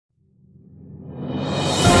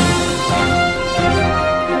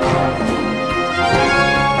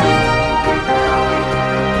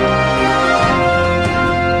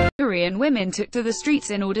women took to the streets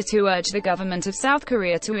in order to urge the government of South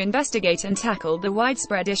Korea to investigate and tackle the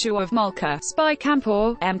widespread issue of Molca spy camp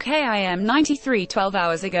or MKIM 93. 12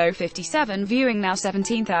 hours ago 57 viewing now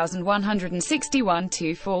 17,161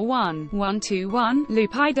 241 121.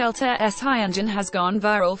 Lupi Delta S. Hyunjin has gone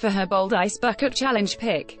viral for her bold ice bucket challenge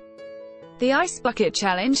pic. The Ice Bucket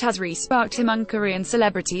Challenge has re-sparked among Korean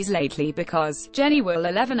celebrities lately because Jenny Will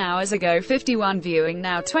 11 hours ago 51 viewing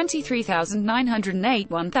now 23,908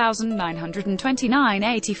 1,929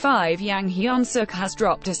 85. Yang Hyun-suk has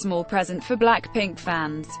dropped a small present for Blackpink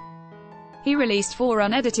fans. He released 4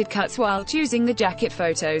 unedited cuts while choosing the jacket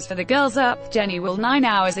photos for the Girls Up. Jenny Will 9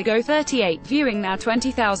 hours ago 38 viewing now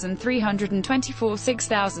 20,324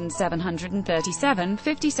 6,737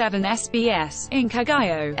 57. SBS in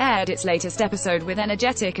Kagayo aired its latest episode with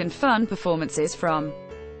energetic and fun performances from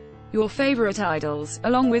your favorite idols,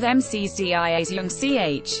 along with MCs DIA's Young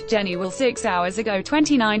CH. Jenny Will 6 hours ago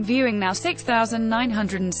 29 viewing now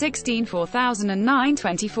 6,916 4,009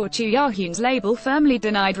 24. Chu Ya-hyun's label firmly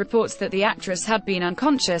denied reports that the actress had been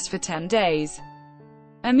unconscious for 10 days.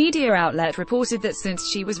 A media outlet reported that since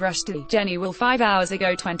she was rushed to Jenny Will 5 hours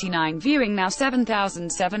ago 29 viewing now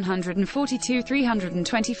 7,742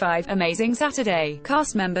 325. Amazing Saturday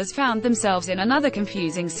cast members found themselves in another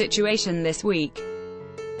confusing situation this week.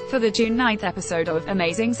 For the June 9th episode of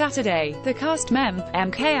Amazing Saturday, the cast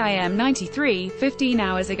MKIM 93, 15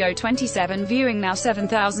 hours ago 27 viewing now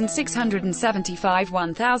 7,675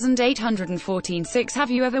 1,814 6.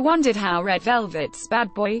 Have you ever wondered how Red Velvet's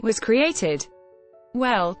Bad Boy was created?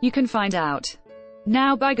 Well, you can find out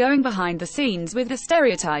now by going behind the scenes with the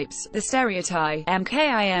stereotypes. The stereotype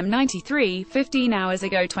MKIM 93, 15 hours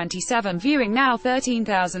ago 27 viewing now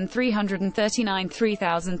 13,339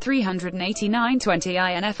 3,389 20.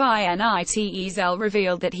 INFINITE Zell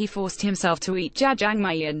revealed that he forced himself to eat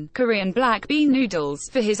jjajangmyeon, Korean black bean noodles,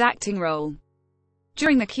 for his acting role.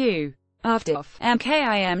 During the Q after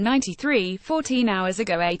MKIM 93, 14 hours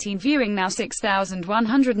ago 18 viewing now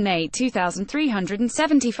 6,108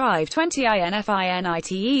 2,375 20.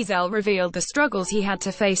 INFINITE Zell revealed the struggles he had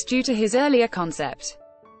to face due to his earlier concept.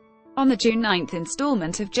 On the June 9th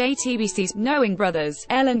installment of JTBC's Knowing Brothers,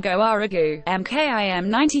 Ellen Go Aragu, MKIM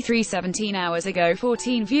 93 17 hours ago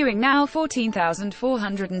 14 viewing now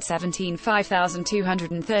 14,417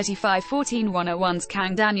 5,235 14. 101's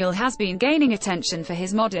Kang Daniel has been gaining attention for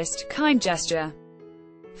his modest, kind gesture.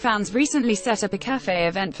 Fans recently set up a cafe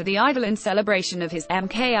event for the idol in celebration of his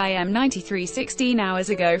MKIM 93 16 hours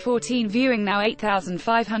ago 14 viewing now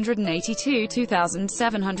 8,582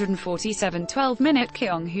 2,747 12-minute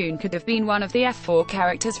Kyung-hoon could have been one of the F4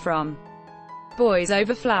 characters from Boys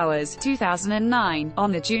Over Flowers, 2009.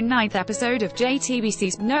 On the June 9th episode of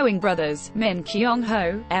JTBC's Knowing Brothers, Min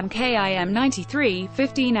Kyung-ho, MKIM 93,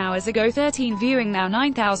 15 hours ago 13 viewing now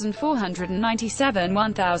 9,497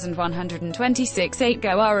 1,126 8.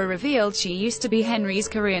 Go-ara revealed she used to be Henry's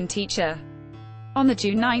Korean teacher. On the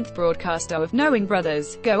June 9th broadcast of Knowing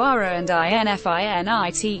Brothers, Go-ara and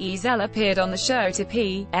INFINITE Zell appeared on the show to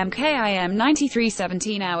MKIM 93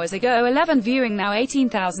 17 hours ago 11 viewing now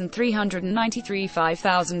 18,393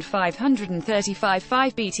 5,535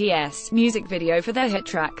 5. BTS music video for their hit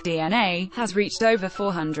track DNA has reached over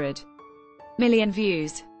 400 million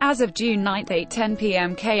views. As of June 9, 8:10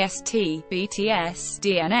 p.m. KST, BTS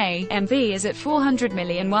DNA MV is at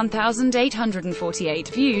 400,001,848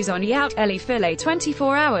 views on Yout. Ellie File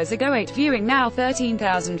 24 hours ago 8 viewing now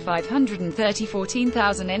 13,530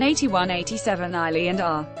 14,081 87.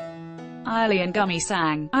 Eiley and Gummy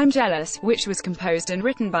sang I'm Jealous, which was composed and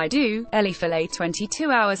written by Do. Ellie File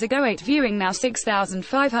 22 hours ago 8 viewing now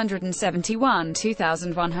 6,571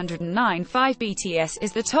 2,109 5. BTS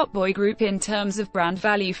is the top boy group in terms of brand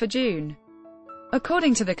value for June.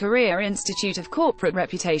 According to the Korea Institute of Corporate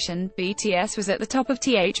Reputation, BTS was at the top of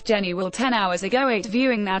TH. Jenny Will 10 hours ago 8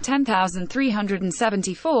 viewing now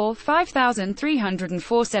 10,374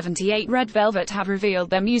 5,304 78. Red Velvet have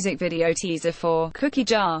revealed their music video teaser for Cookie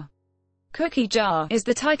Jar. Cookie Jar is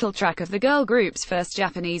the title track of the girl group's first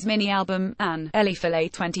Japanese mini-album, An. Ellie File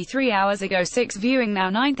 23 hours ago 6 viewing now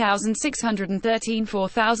 9,613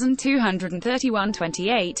 4,231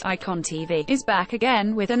 28. iKON TV is back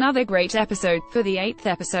again with another great episode. For the 8th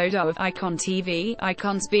episode of iKON TV,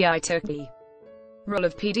 iKON's Bi Turkey role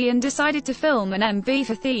of PD and decided to film an MV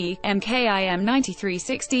for the MKIM 93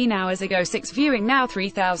 16 hours ago. 6 viewing now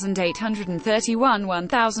 3,831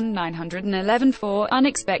 1,911 4.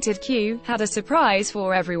 Unexpected Q had a surprise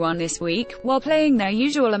for everyone this week, while playing their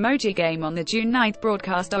usual emoji game on the June 9th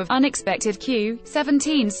broadcast of Unexpected Q.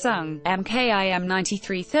 17 sung MKIM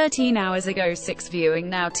 93 13 hours ago. 6 viewing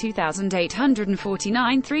now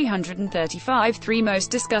 2,849 335 3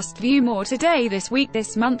 most discussed view more today this week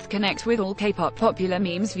this month. Connect with all K-pop popular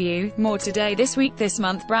memes. View more today this week this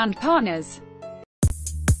month. Brand partners.